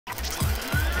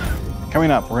Coming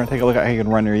up, we're going to take a look at how you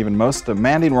can run your even most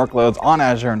demanding workloads on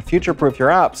Azure and future-proof your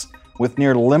apps with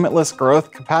near limitless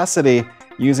growth capacity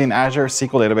using Azure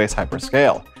SQL Database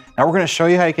Hyperscale. Now we're going to show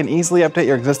you how you can easily update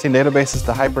your existing databases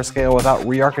to Hyperscale without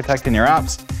re-architecting your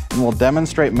apps, and we'll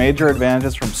demonstrate major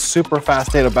advantages from super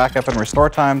fast data backup and restore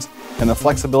times and the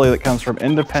flexibility that comes from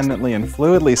independently and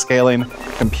fluidly scaling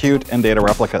compute and data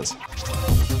replicas.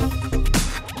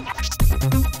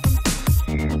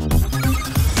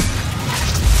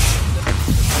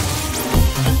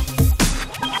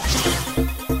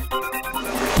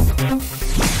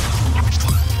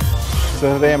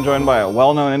 So today I'm joined by a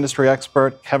well-known industry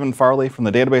expert, Kevin Farlee from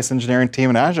the database engineering team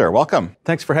in Azure. Welcome.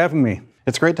 Thanks for having me.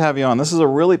 It's great to have you on. This is a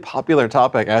really popular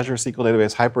topic, Azure SQL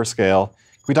Database Hyperscale.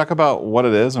 Can we talk about what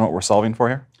it is and what we're solving for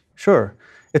here? Sure.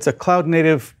 It's a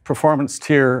cloud-native performance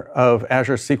tier of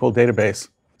Azure SQL Database.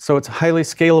 So it's highly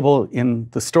scalable in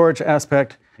the storage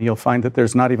aspect. You'll find that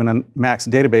there's not even a max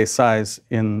database size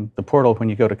in the portal when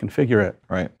you go to configure it.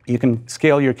 Right. You can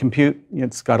scale your compute.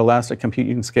 It's got elastic compute.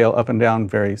 You can scale up and down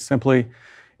very simply.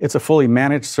 It's a fully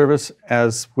managed service,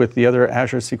 as with the other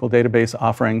Azure SQL Database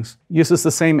offerings. Uses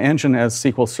the same engine as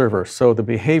SQL Server, so the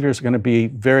behavior is going to be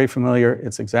very familiar.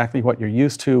 It's exactly what you're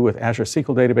used to with Azure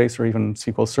SQL Database or even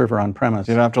SQL Server on-premise.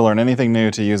 You don't have to learn anything new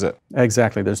to use it.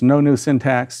 Exactly. There's no new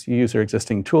syntax. You use your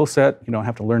existing tool set. You don't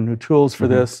have to learn new tools for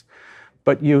this.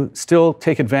 But you still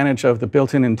take advantage of the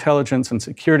built-in intelligence and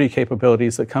security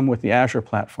capabilities that come with the Azure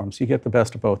platform. So you get the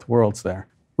best of both worlds there.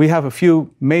 We have a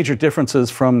few major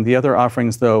differences from the other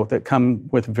offerings, though, that come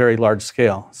with very large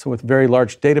scale. So with very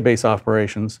large database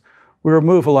operations, we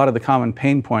remove a lot of the common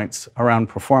pain points around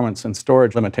performance and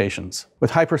storage limitations.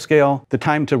 With Hyperscale, the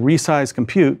time to resize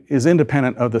compute is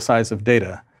independent of the size of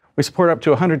data. We support up to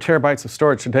 100 terabytes of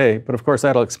storage today, but of course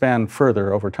that'll expand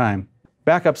further over time.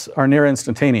 Backups are near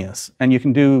instantaneous, and you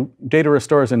can do data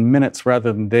restores in minutes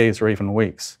rather than days or even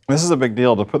weeks. This is a big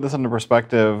deal. To put this into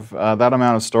perspective, that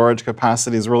amount of storage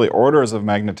capacity is really orders of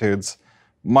magnitudes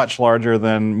much larger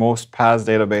than most PaaS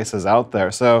databases out there.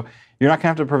 So you're not going to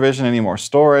have to provision any more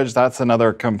storage. That's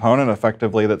another component,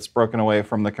 effectively, that's broken away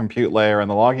from the compute layer and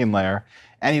the logging layer.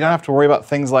 And you don't have to worry about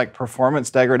things like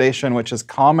performance degradation, which is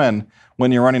common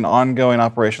when you're running ongoing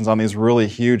operations on these really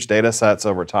huge data sets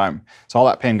over time. So all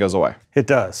that pain goes away. It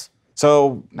does.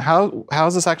 So how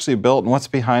is this actually built, and what's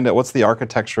behind it? What's the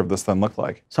architecture of this then look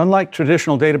like? So unlike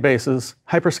traditional databases,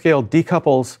 Hyperscale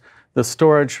decouples the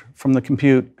storage from the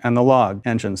compute and the log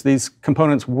engines. These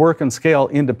components work and scale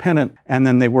independent, and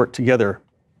then they work together.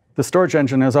 The storage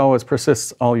engine, as always,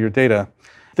 persists all your data.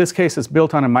 This case is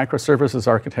built on a microservices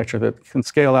architecture that can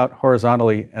scale out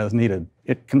horizontally as needed.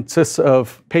 It consists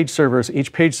of page servers.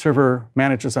 Each page server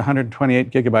manages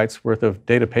 128 gigabytes worth of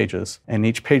data pages, and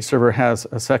each page server has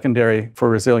a secondary for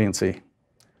resiliency.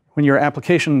 When your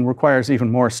application requires even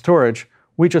more storage,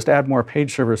 we just add more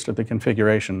page servers to the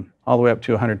configuration, all the way up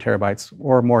to 100 terabytes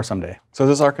or more someday. So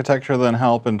does this architecture then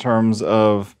help in terms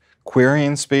of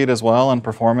querying speed as well and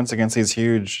performance against these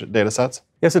huge data sets?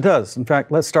 Yes, it does. In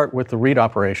fact, let's start with the read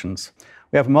operations.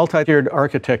 We have a multi-tiered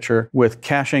architecture with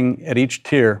caching at each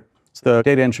tier, so the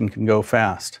data engine can go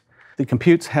fast. The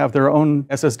computes have their own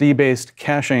SSD-based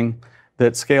caching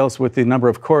that scales with the number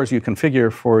of cores you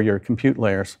configure for your compute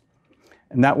layers.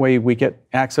 And that way we get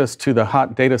access to the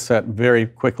hot data set very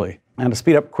quickly. And to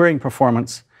speed up querying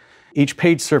performance, each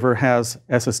page server has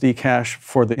SSD cache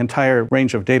for the entire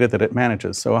range of data that it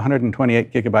manages. So a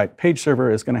 128 gigabyte page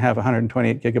server is going to have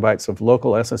 128 gigabytes of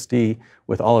local SSD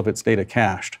with all of its data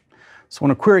cached. So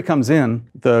when a query comes in,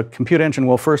 the compute engine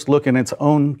will first look in its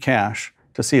own cache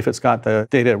to see if it's got the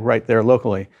data right there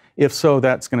locally. If so,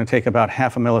 that's going to take about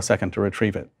half a millisecond to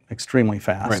retrieve it. Extremely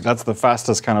fast. Right, that's the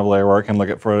fastest kind of layer where it can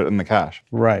look for it in the cache.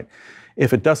 Right.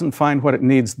 If it doesn't find what it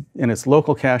needs in its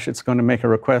local cache, it's going to make a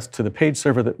request to the page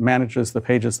server that manages the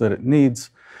pages that it needs,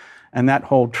 and that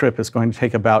whole trip is going to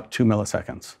take about 2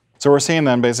 milliseconds. So we're seeing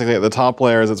then basically at the top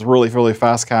layers, it's really, really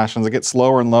fast cache, and as it gets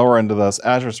slower and lower into this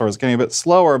Azure store, it's getting a bit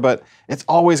slower, but it's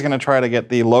always going to try to get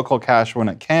the local cache when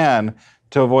it can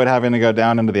to avoid having to go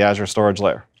down into the Azure storage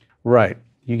layer. Right.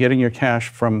 You're getting your cache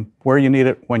from where you need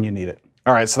it, when you need it.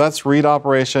 All right, so that's read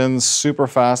operations, super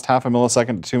fast, half a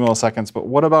millisecond to 2 milliseconds. But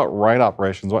what about write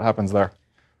operations? What happens there?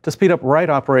 To speed up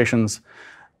write operations,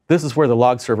 this is where the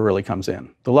log server really comes in.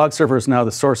 The log server is now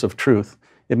the source of truth.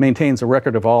 It maintains a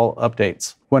record of all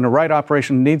updates. When a write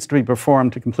operation needs to be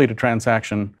performed to complete a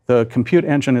transaction, the compute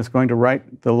engine is going to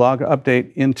write the log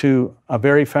update into a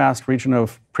very fast region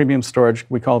of premium storage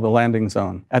we call the landing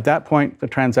zone. At that point, the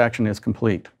transaction is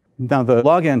complete. Now, the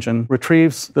log engine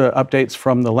retrieves the updates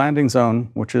from the landing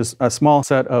zone, which is a small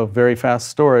set of very fast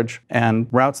storage, and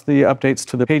routes the updates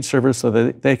to the page servers so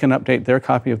that they can update their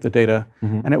copy of the data.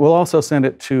 And it will also send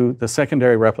it to the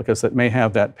secondary replicas that may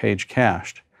have that page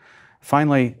cached.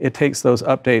 Finally, it takes those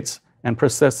updates and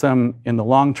processes them in the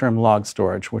long-term log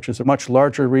storage, which is a much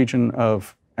larger region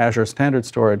of Azure Standard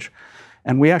Storage.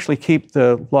 And we actually keep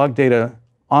the log data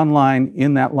online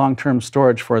in that long-term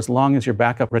storage for as long as your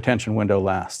backup retention window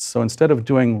lasts. So instead of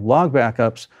doing log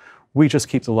backups, we just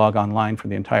keep the log online for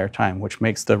the entire time, which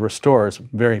makes the restores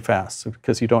very fast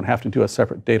because you don't have to do a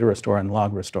separate data restore and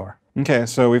log restore. Okay,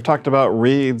 so we've talked about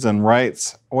reads and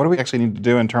writes. What do we actually need to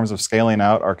do in terms of scaling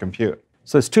out our compute?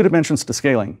 So there's two dimensions to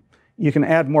scaling. You can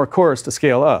add more cores to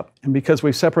scale up. And because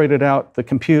we've separated out the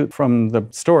compute from the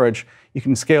storage, you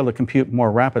can scale the compute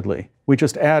more rapidly. We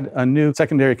just add a new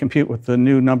secondary compute with the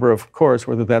new number of cores,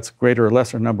 whether that's greater or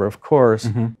lesser number of cores,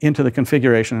 into the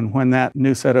configuration. And when that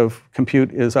new set of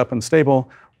compute is up and stable,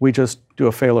 we just do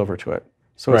a failover to it.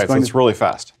 So it's really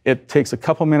fast. It takes a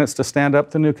couple minutes to stand up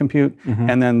the new compute,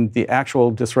 and then the actual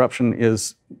disruption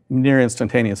is near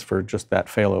instantaneous for just that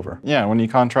failover. Yeah, when you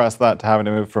contrast that to having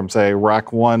to move from, say,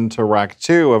 rack 1 to rack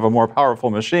 2 of a more powerful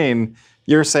machine,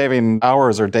 you're saving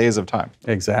hours or days of time.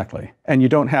 Exactly. And you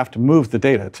don't have to move the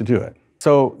data to do it.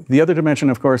 So the other dimension,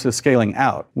 of course, is scaling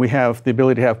out. We have the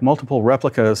ability to have multiple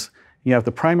replicas. You have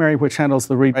the primary, which handles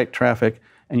the read-write traffic,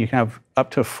 and you can have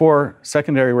up to 4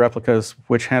 secondary replicas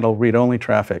which handle read-only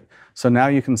traffic. So now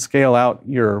you can scale out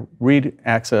your read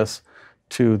access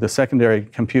to the secondary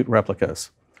compute replicas.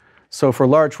 So for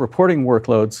large reporting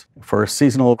workloads, for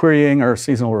seasonal querying or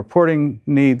seasonal reporting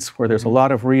needs where there's a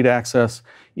lot of read access,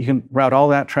 you can route all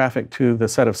that traffic to the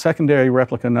set of secondary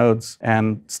replica nodes,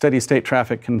 and steady state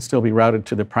traffic can still be routed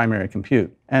to the primary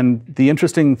compute. And the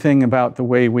interesting thing about the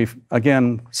way we've,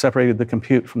 again, separated the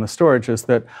compute from the storage is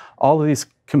that all of these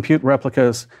compute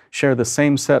replicas share the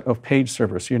same set of page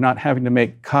servers. So you're not having to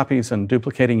make copies and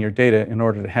duplicating your data in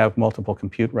order to have multiple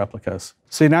compute replicas.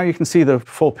 So now you can see the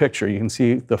full picture. You can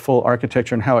see the full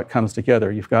architecture and how it comes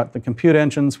together. You've got the compute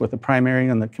engines with the primary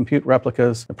and the compute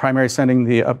replicas, the primary sending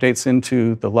the updates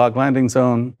into the log landing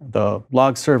zone, the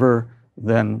log server,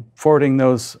 then forwarding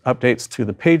those updates to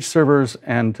the page servers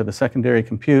and to the secondary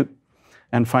compute,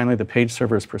 and finally the page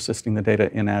servers persisting the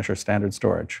data in Azure Standard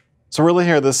Storage. So really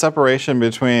here, the separation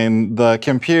between the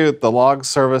compute, the log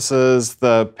services,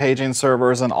 the paging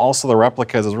servers, and also the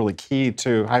replicas is really key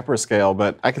to hyperscale.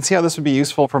 But I can see how this would be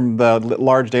useful from the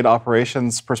large data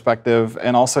operations perspective,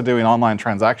 and also doing online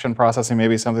transaction processing,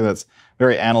 maybe something that's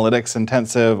very analytics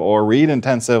intensive or read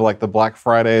intensive, like the Black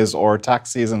Fridays or tax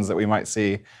seasons that we might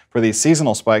see for these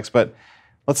seasonal spikes. But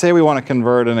let's say we want to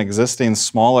convert an existing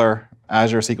smaller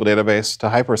Azure SQL database to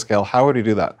hyperscale. How would we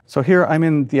do that? So here I'm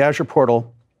in the Azure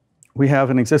portal. We have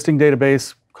an existing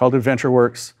database called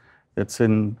AdventureWorks that's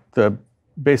in the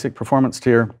basic performance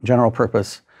tier, general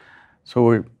purpose.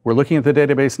 So we're looking at the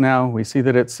database now. We see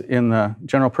that it's in the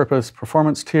general purpose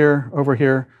performance tier over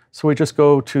here. So we just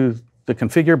go to the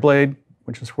configure blade,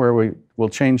 which is where we will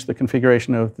change the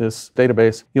configuration of this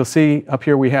database. You'll see up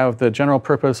here we have the general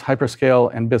purpose,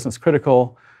 hyperscale, and business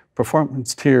critical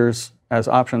performance tiers as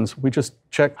options. We just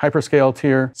check hyperscale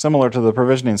tier. Similar to the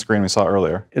provisioning screen we saw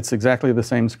earlier. It's exactly the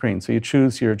same screen. So you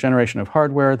choose your generation of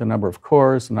hardware, the number of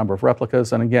cores, the number of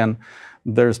replicas, and again,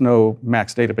 there's no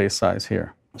max database size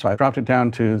here. So I dropped it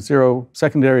down to 0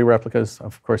 secondary replicas.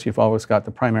 Of course, you've always got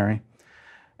the primary.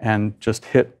 And just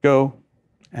hit go.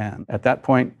 And at that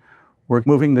point, we're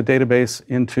moving the database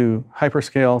into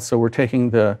hyperscale. So we're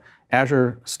taking the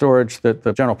Azure storage that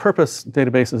the general purpose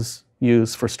databases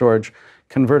use for storage,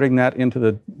 converting that into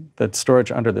the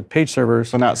storage under the page servers.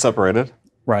 So now it's separated.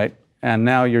 Right. And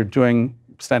now you're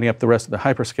standing up the rest of the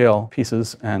hyperscale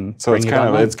pieces and so it's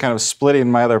kind of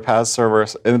splitting my other PaaS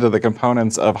servers into the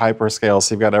components of hyperscale,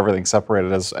 so you've got everything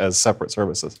separated as separate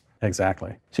services.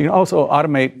 Exactly. So you can also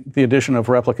automate the addition of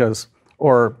replicas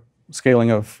or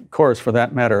scaling of cores for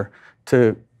that matter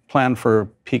to plan for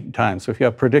peak times. So if you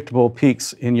have predictable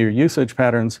peaks in your usage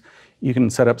patterns, you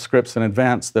can set up scripts in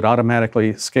advance that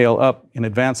automatically scale up in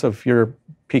advance of your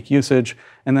peak usage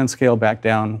and then scale back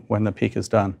down when the peak is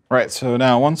done. Right, so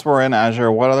now once we're in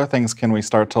Azure, what other things can we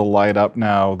start to light up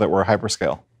now that we're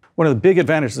hyperscale? One of the big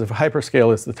advantages of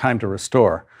hyperscale is the time to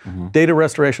restore. Data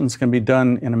restorations can be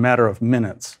done in a matter of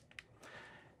minutes.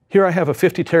 Here I have a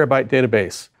 50 terabyte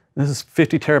database. This is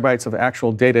 50 terabytes of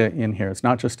actual data in here. It's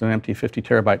not just an empty 50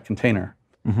 terabyte container.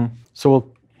 So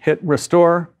we'll hit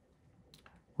restore.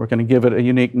 We're going to give it a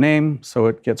unique name so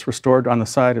it gets restored on the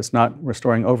side. It's not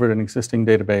restoring over an existing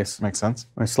database. Makes sense.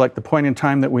 I select the point in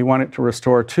time that we want it to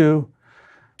restore to.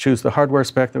 choose the hardware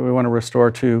spec that we want to restore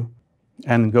to,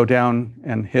 and go down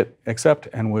and hit accept,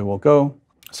 and we will go.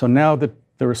 So now that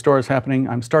the restore is happening,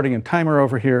 I'm starting a timer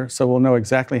over here, so we'll know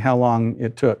exactly how long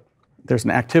it took. There's an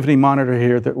activity monitor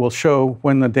here that will show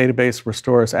when the database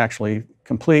restore is actually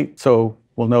complete, so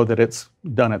we'll know that it's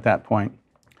done at that point.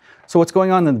 So what's going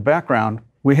on in the background,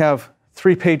 we have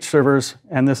 3 page servers,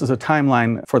 and this is a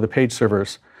timeline for the page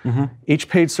servers. Each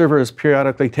page server is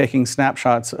periodically taking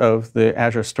snapshots of the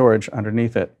Azure storage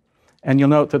underneath it. And you'll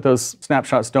note that those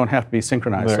snapshots don't have to be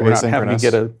synchronized. They're so we're not having to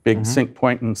get a big Mm-hmm. sync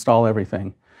point and install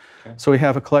everything. Okay. So we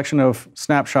have a collection of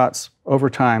snapshots over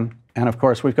time. And of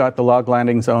course, we've got the log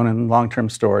landing zone and long-term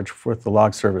storage with the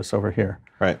log service over here.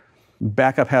 Right.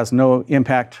 Backup has no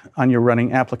impact on your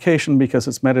running application because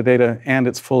it's metadata and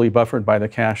it's fully buffered by the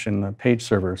cache in the page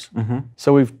servers.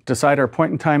 So we've decided our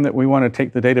point in time that we want to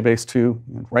take the database to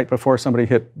right before somebody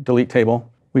hit delete table.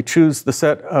 We choose the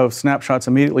set of snapshots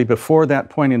immediately before that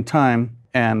point in time,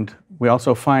 and we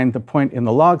also find the point in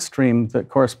the log stream that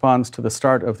corresponds to the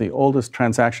start of the oldest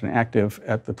transaction active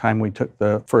at the time we took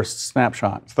the first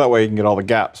snapshot. So that way you can get all the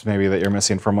gaps maybe that you're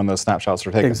missing from when those snapshots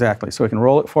are taken. Exactly. So we can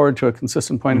roll it forward to a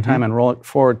consistent point in time and roll it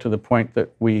forward to the point that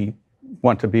we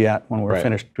want to be at when we're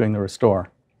finished doing the restore.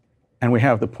 And we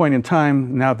have the point in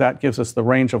time. Now that gives us the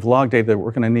range of log data that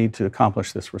we're going to need to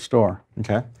accomplish this restore.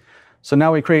 Okay. So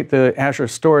now we create the Azure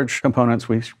storage components.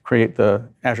 We create the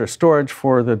Azure storage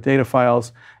for the data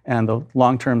files and the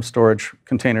long-term storage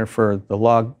container for the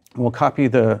log. We'll copy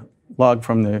the log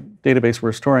from the database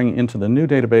we're storing into the new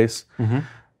database.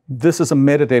 This is a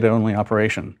metadata-only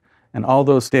operation, and all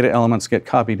those data elements get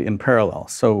copied in parallel.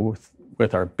 So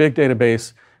with our big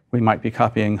database, we might be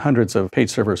copying hundreds of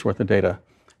page servers worth of data.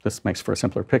 This makes for a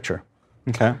simpler picture.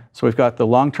 Okay. So we've got the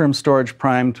long-term storage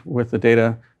primed with the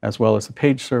data as well as the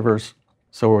page servers.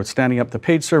 So we're standing up the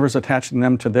page servers, attaching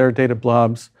them to their data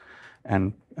blobs,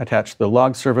 and attach the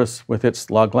log service with its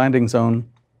log landing zone.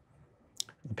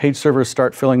 The page servers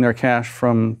start filling their cache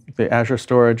from the Azure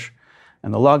storage,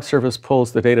 and the log service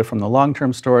pulls the data from the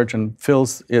long-term storage and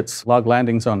fills its log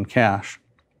landing zone cache.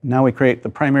 Now we create the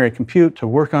primary compute to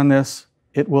work on this.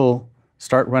 It will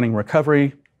start running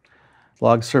recovery.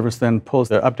 Log service then pulls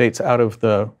the updates out of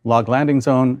the log landing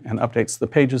zone and updates the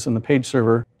pages in the page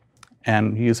server,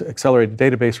 and use accelerated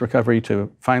database recovery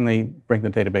to finally bring the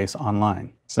database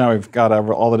online. So now we've got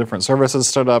all the different services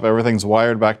stood up, everything's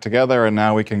wired back together, and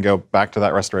now we can go back to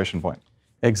that restoration point.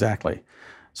 Exactly.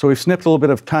 So we've snipped a little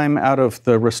bit of time out of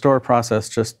the restore process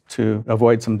just to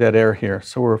avoid some dead air here.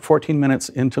 So we're 14 minutes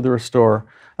into the restore.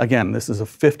 Again, this is a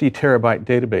 50 terabyte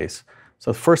database.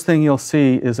 So the first thing you'll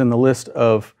see is in the list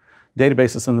of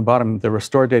databases in the bottom, the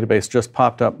restore database just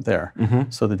popped up there.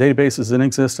 So the database is in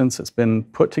existence. It's been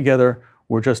put together.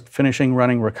 We're just finishing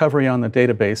running recovery on the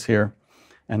database here,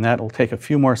 and that'll take a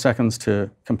few more seconds to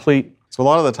complete. So a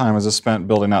lot of the time is just spent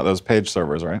building out those page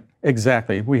servers, right?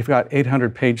 Exactly. We've got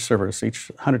 800 page servers, each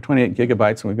 128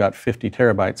 gigabytes, and we've got 50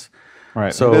 terabytes.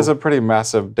 Right. So it is a pretty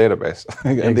massive database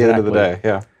at the end of the day.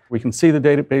 Yeah. We can see the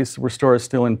database restore is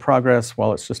still in progress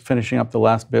while it's just finishing up the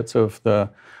last bits of the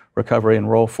recovery and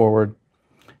roll forward.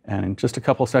 And in just a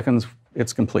couple seconds,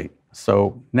 it's complete.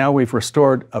 So now we've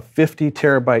restored a 50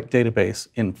 terabyte database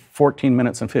in 14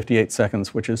 minutes and 58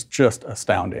 seconds, which is just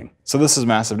astounding. So this is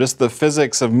massive. Just the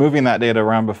physics of moving that data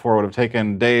around before would have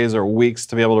taken days or weeks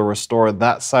to be able to restore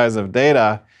that size of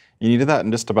data. You did that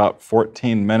in just about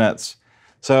 14 minutes.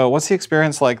 So what's the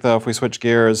experience like, though, if we switch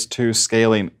gears to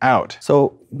scaling out?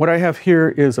 So what I have here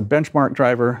is a benchmark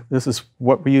driver. This is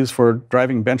what we use for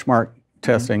driving benchmark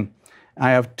testing.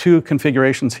 I have 2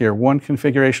 configurations here. One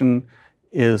configuration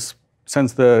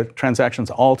sends the transactions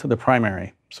all to the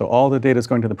primary. So all the data is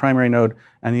going to the primary node,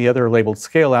 and the other labeled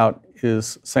scale out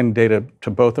is sending data to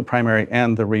both the primary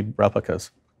and the read replicas.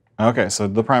 Okay, so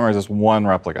the primary is just one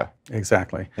replica.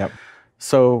 Exactly. Yep.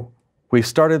 So we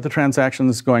started the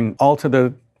transactions going all to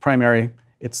the primary.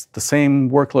 It's the same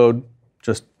workload,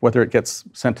 just whether it gets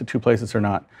sent to 2 places or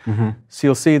not. So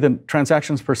you'll see the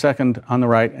transactions per second on the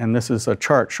right, and this is a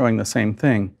chart showing the same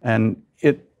thing. And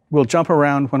it will jump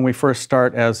around when we first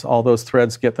start as all those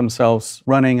threads get themselves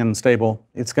running and stable.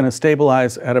 It's going to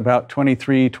stabilize at about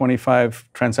 23, 25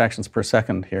 transactions per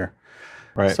second here.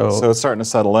 Right, so it's starting to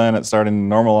settle in, it's starting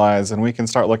to normalize, and we can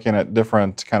start looking at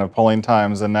different kind of polling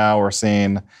times, and now we're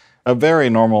seeing a very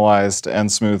normalized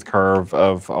and smooth curve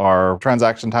of our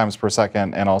transaction times per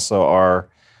second and also our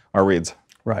reads.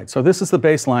 Right, so this is the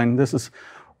baseline. This is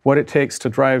what it takes to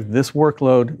drive this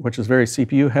workload, which is very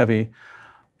CPU heavy,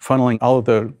 funneling all of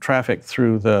the traffic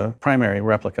through the primary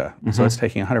replica. So it's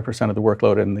taking 100% of the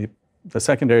workload, and the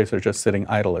secondaries are just sitting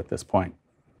idle at this point.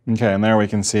 Okay, and there we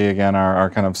can see again our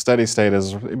kind of steady state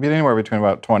is anywhere between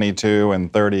about 22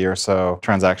 and 30 or so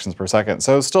transactions per second.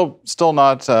 So still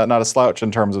not a slouch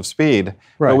in terms of speed,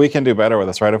 right. But we can do better with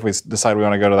this, right? If we decide we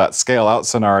want to go to that scale out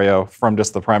scenario from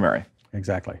just the primary.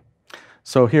 Exactly.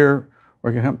 So here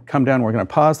we're going to come down, we're going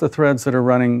to pause the threads that are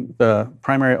running the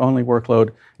primary only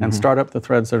workload and start up the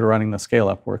threads that are running the scale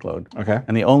up workload. Okay.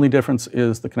 And the only difference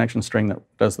is the connection string that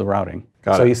does the routing.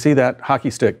 Got it. You see that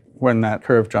hockey stick when that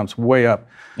curve jumps way up.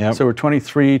 Yep. So we're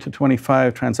 23 to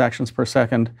 25 transactions per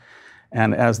second.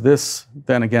 And as this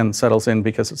then again settles in,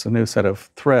 because it's a new set of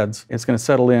threads, it's going to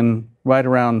settle in right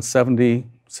around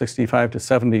 65 to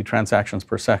 70 transactions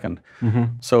per second.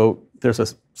 So there's a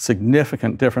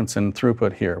significant difference in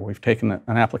throughput here. We've taken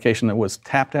an application that was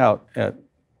tapped out at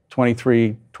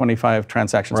 23, 25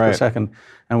 transactions per second,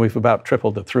 and we've about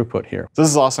tripled the throughput here. This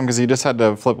is awesome because you just had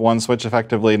to flip one switch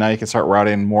effectively. Now you can start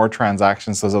routing more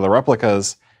transactions to those other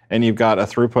replicas, and you've got a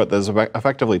throughput that's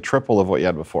effectively triple of what you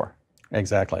had before.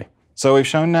 Exactly. So we've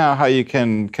shown now how you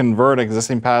can convert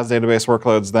existing PaaS database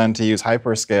workloads then to use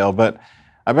Hyperscale, but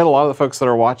I bet a lot of the folks that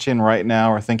are watching right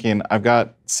now are thinking, I've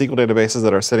got SQL databases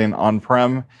that are sitting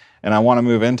on-prem, and I want to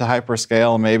move into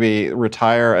Hyperscale, maybe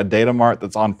retire a data mart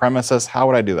that's on premises. How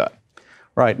would I do that?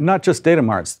 Right, not just data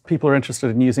marts. People are interested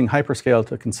in using Hyperscale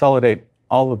to consolidate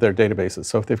all of their databases.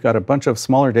 So if they've got a bunch of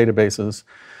smaller databases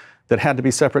that had to be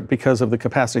separate because of the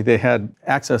capacity they had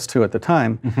access to at the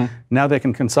time, now they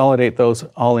can consolidate those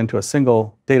all into a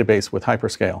single database with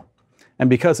Hyperscale. And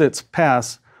because it's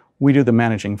PaaS, we do the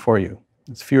managing for you.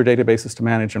 It's fewer databases to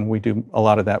manage, and we do a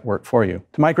lot of that work for you.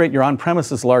 To migrate your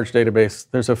on-premises large database,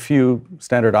 there's a few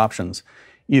standard options.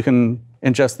 You can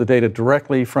ingest the data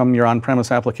directly from your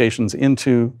on-premise applications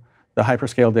into the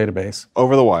Hyperscale database.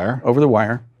 Over the wire. Over the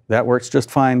wire. That works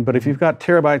just fine. But if you've got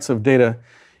terabytes of data,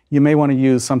 you may want to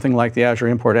use something like the Azure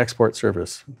Import-Export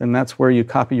service. And that's where you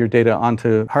copy your data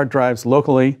onto hard drives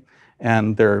locally,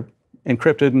 and they're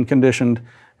encrypted and conditioned,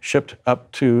 shipped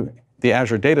up to the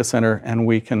Azure data center, and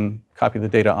we can copy the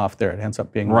data off there. It ends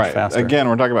up being much faster. Again,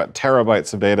 we're talking about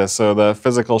terabytes of data, so the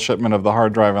physical shipment of the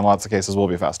hard drive in lots of cases will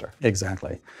be faster.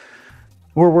 Exactly.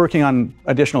 We're working on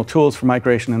additional tools for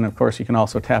migration, and of course you can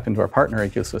also tap into our partner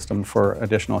ecosystem for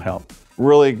additional help.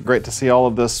 Really great to see all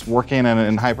of this working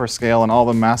in Hyperscale and all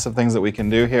the massive things that we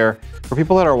can do here. For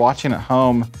people that are watching at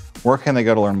home, where can they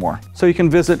go to learn more? So you can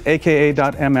visit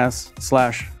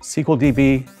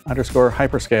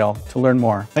aka.ms/SQLDB_Hyperscale to learn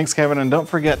more. Thanks, Kevin, and don't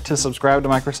forget to subscribe to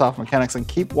Microsoft Mechanics and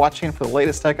keep watching for the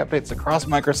latest tech updates across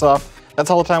Microsoft. That's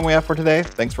all the time we have for today.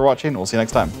 Thanks for watching. We'll see you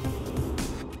next time.